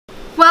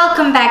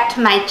Welcome back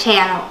to my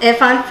channel. If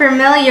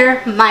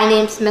unfamiliar, my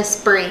name's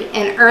Miss Bree,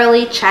 an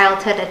early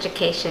childhood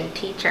education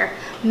teacher.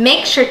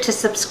 Make sure to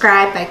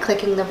subscribe by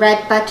clicking the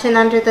red button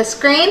under the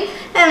screen,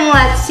 and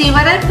let's see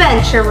what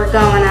adventure we're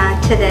going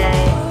on today.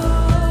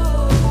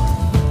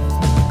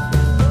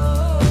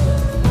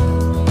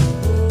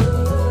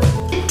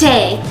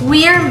 Today,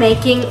 we are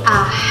making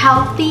a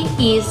healthy,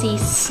 easy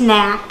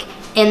snack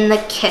in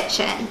the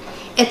kitchen.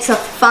 It's a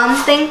fun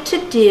thing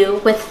to do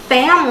with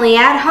family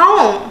at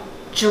home.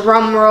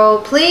 Drum roll,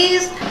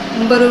 please.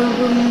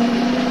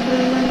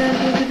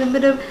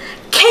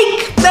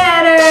 Cake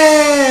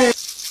batter!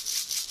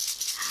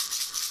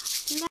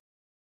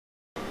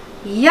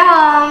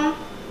 Yum!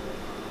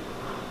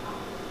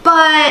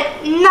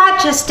 But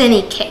not just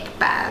any cake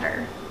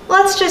batter.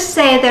 Let's just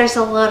say there's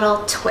a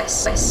little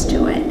twist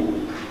to it.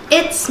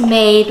 It's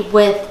made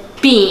with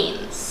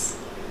beans.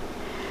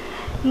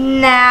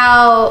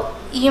 Now,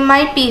 you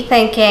might be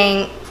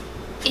thinking,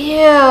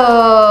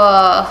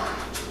 ew,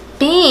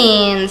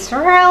 beans,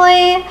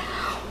 really?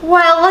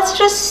 Well, let's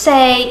just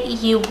say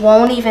you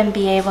won't even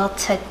be able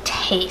to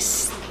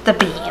taste the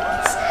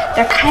beans.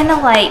 They're kind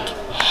of like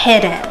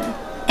hidden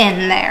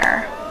in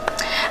there.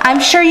 I'm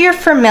sure you're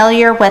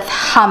familiar with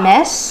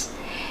hummus.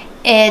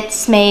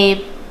 It's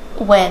made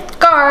with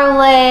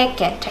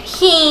garlic and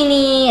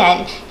tahini,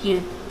 and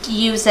you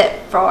use it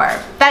for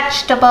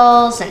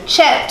vegetables and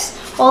chips.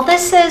 Well,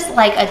 this is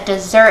like a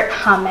dessert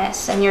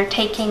hummus, and you're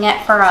taking it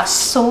for a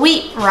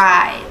sweet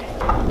ride.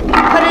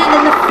 Put it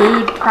in the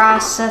food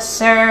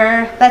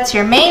processor. That's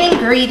your main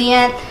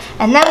ingredient.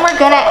 And then we're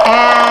gonna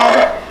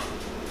add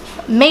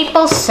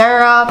maple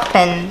syrup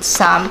and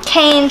some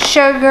cane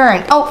sugar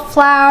and oat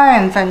flour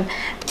and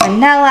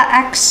vanilla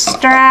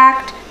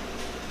extract.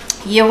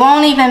 You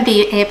won't even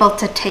be able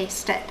to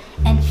taste it.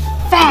 In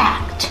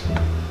fact,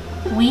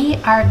 we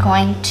are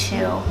going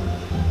to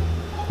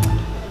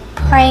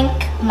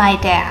prank my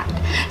dad.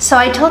 So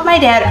I told my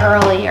dad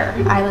earlier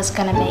I was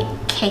gonna make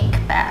cake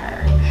batter.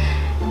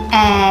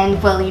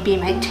 And will you be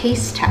my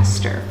taste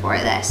tester for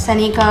this? And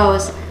he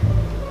goes,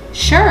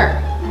 sure.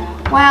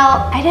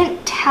 Well, I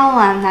didn't tell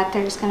him that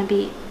there's gonna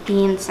be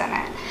beans in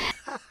it.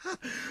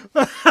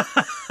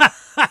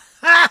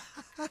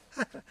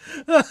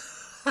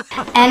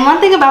 And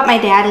one thing about my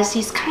dad is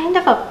he's kind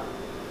of a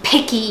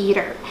picky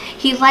eater.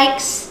 He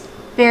likes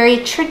very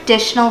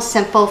traditional,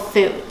 simple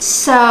food.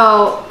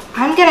 So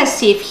I'm gonna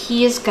see if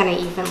he's gonna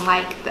even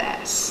like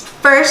this.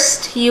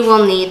 First, you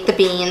will need the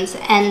beans,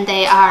 and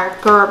they are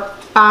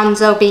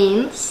Garbanzo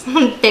beans,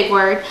 big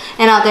word,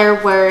 in other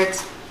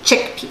words,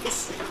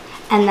 chickpeas.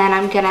 And then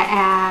I'm gonna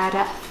add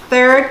a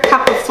third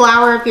cup of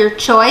flour of your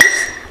choice.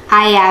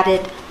 I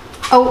added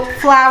oat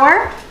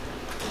flour,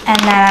 and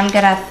then I'm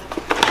gonna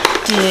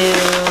do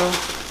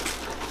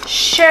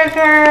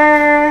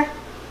sugar,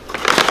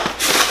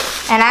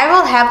 and I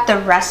will have the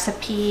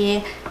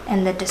recipe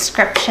in the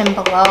description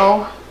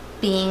below,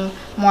 being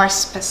more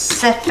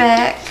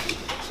specific.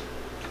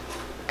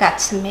 Got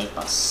some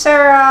maple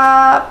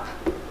syrup,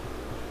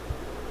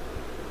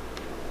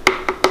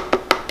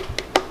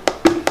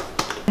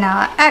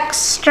 vanilla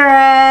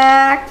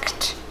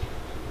extract,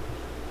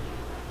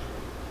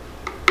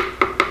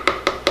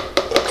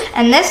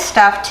 and this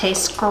stuff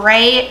tastes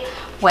great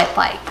with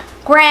like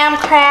graham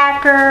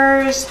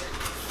crackers,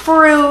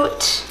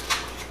 fruit.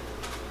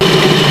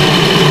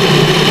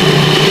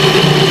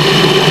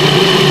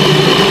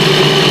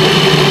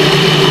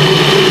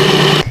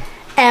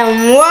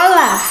 And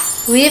voila,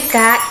 we've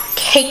got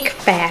cake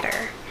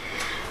batter.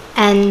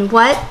 And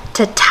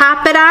to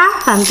top it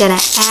off, I'm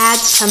gonna add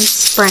some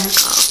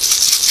sprinkles.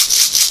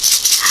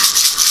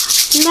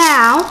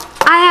 Now,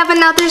 I have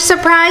another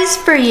surprise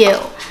for you.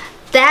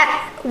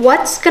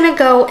 What's gonna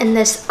go in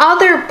this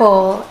other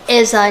bowl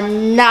is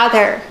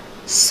another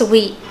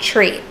sweet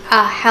treat,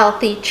 a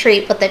healthy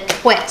treat with a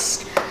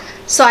twist.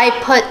 So I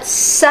put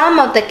some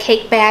of the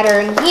cake batter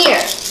in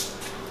here,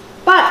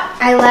 but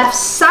I left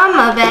some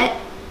of it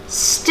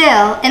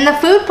still in the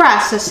food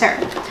processor,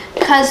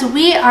 because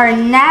we are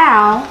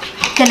now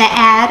gonna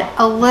add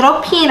a little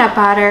peanut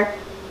butter,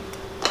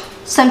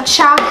 some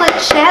chocolate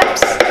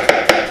chips,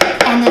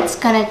 and it's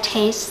gonna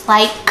taste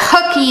like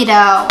cookie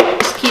dough.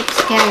 Just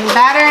keeps getting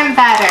better and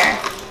better.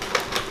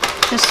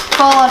 Just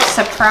full of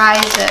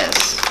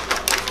surprises.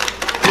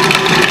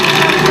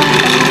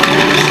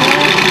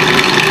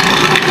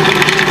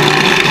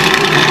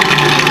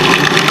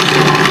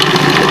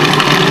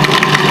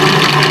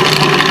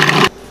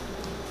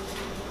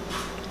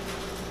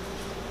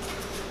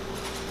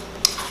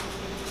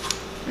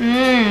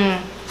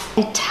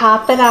 And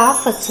top it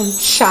off with some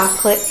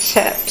chocolate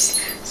chips.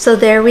 So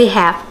there we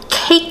have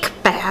cake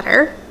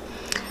batter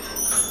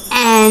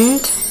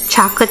and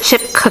chocolate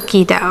chip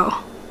cookie dough.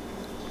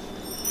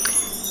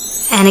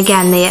 And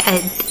again, the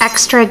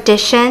extra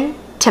addition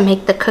to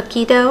make the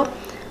cookie dough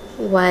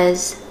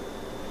was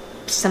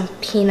some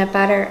peanut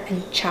butter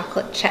and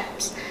chocolate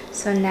chips.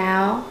 So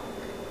now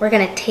we're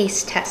gonna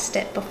taste test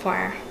it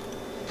before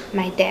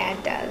my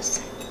dad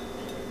does.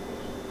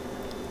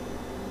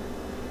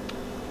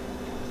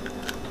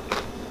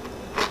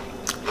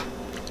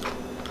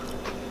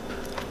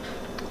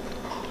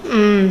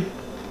 And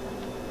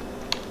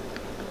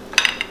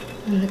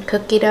the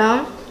cookie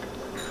dough,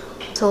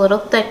 it's a little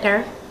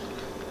thicker.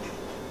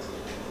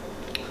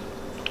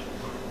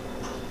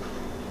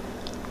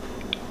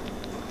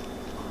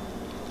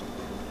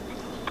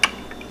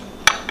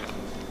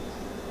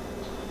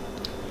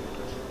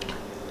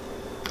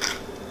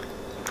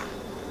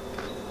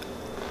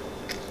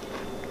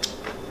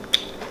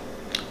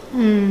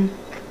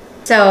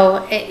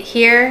 So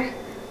here,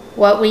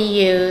 what we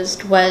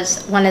used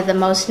was one of the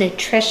most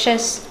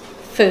nutritious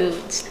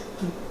foods,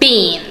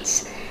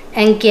 beans,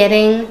 and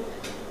getting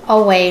a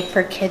way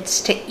for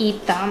kids to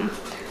eat them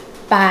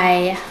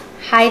by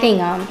hiding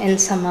them in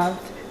some of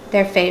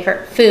their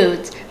favorite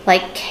foods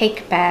like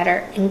cake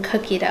batter and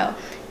cookie dough,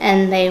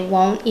 and they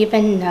won't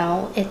even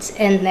know it's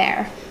in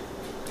there.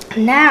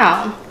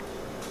 Now,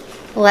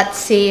 let's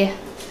see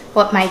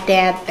what my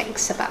dad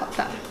thinks about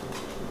them.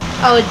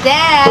 Oh,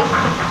 Dad.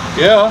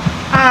 Yeah.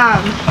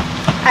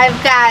 I've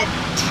got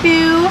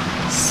 2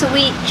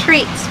 sweet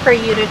treats for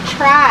you to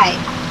try.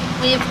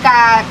 We've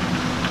got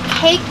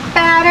cake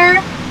batter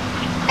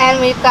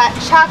and we've got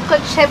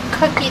chocolate chip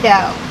cookie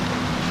dough.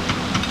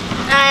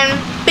 And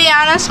be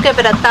honest, give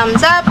it a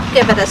thumbs up,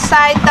 give it a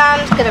side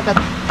thumbs, give it a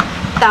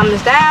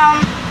thumbs down,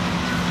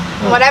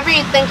 whatever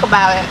you think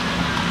about it.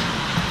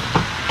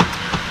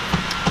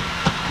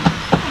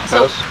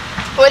 So, Yes.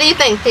 what do you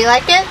think? Do you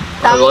like it?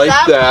 Thumbs I like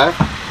up? that.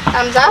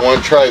 Thumbs up? I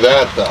want to try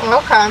that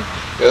though. Okay.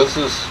 This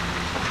is.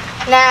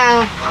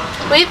 Now,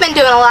 we've been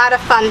doing a lot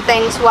of fun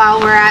things while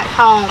we're at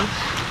home.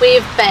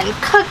 We've been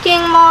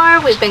cooking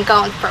more, we've been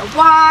going for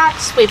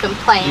walks, we've been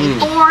playing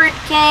board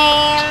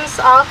games,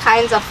 all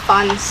kinds of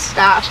fun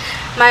stuff.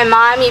 My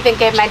mom even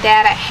gave my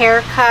dad a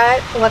haircut,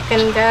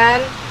 looking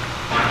good.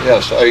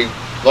 Yes, I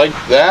like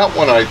that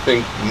one, I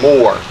think,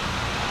 more.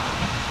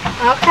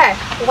 Okay,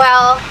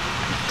 well,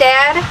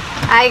 Dad,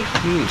 I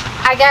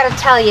gotta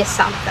tell you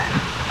something.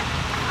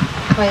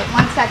 Wait,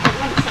 one second.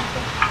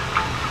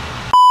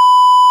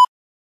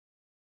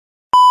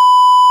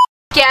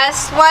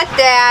 Guess what,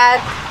 Dad?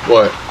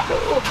 What?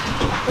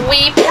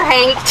 We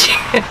pranked you.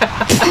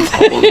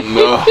 Oh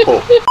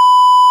no.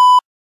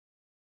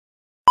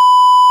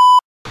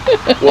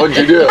 What'd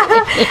you do?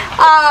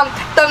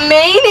 The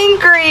main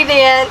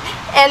ingredient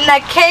in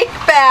the cake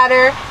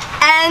batter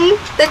and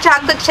the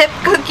chocolate chip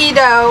cookie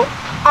dough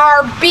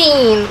are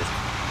beans,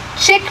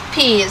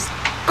 chickpeas,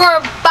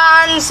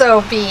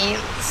 garbanzo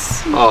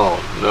beans. Oh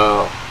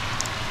no.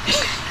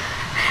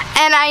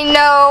 And I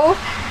know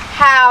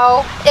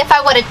how if I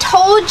would have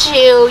told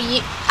you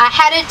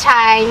ahead of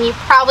time, you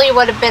probably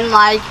would have been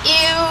like,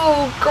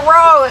 ew,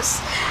 gross.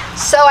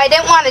 So I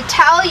didn't want to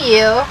tell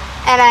you,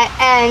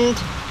 and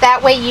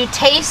that way you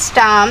taste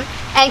them.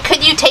 And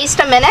could you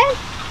taste a minute?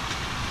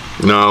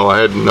 No,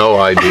 I had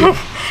no idea.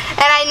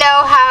 And I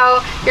know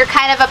how you're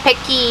kind of a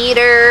picky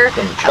eater.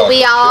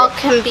 We all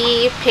can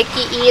be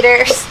picky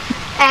eaters.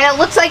 And it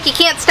looks like you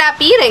can't stop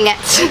eating it.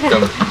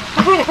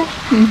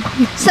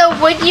 So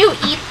would you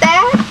eat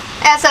that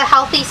as a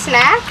healthy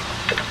snack?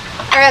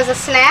 Or as a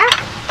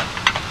snack?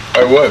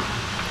 I would.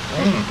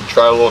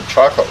 Try a little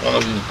chocolate one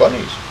of these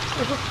bunnies.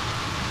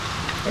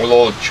 With a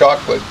little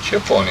chocolate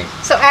chip on it.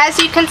 So as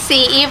you can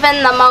see,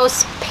 even the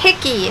most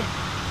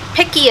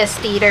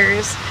pickiest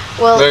eaters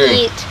will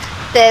eat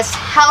this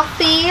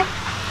healthy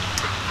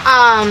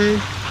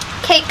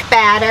cake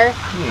batter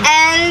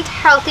and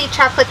healthy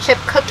chocolate chip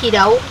cookie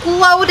dough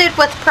loaded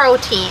with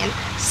protein.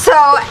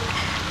 So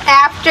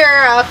after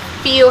a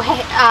few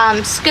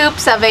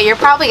scoops of it, you're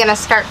probably going to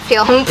start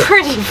feeling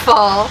pretty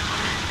full.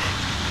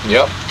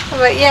 Yep.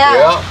 But yeah.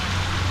 Yeah.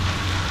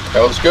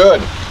 That was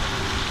good.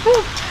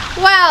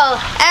 Well,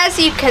 as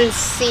you can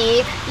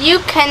see, you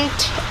can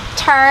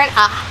turn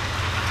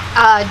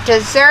a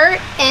dessert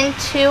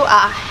into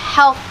a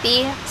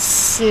healthy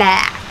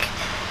snack.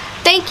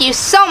 Thank you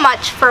so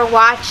much for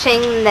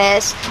watching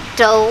this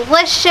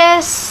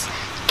delicious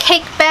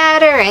cake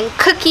batter and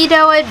cookie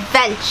dough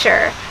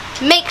adventure.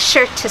 Make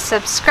sure to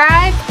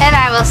subscribe, and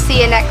I will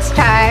see you next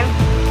time.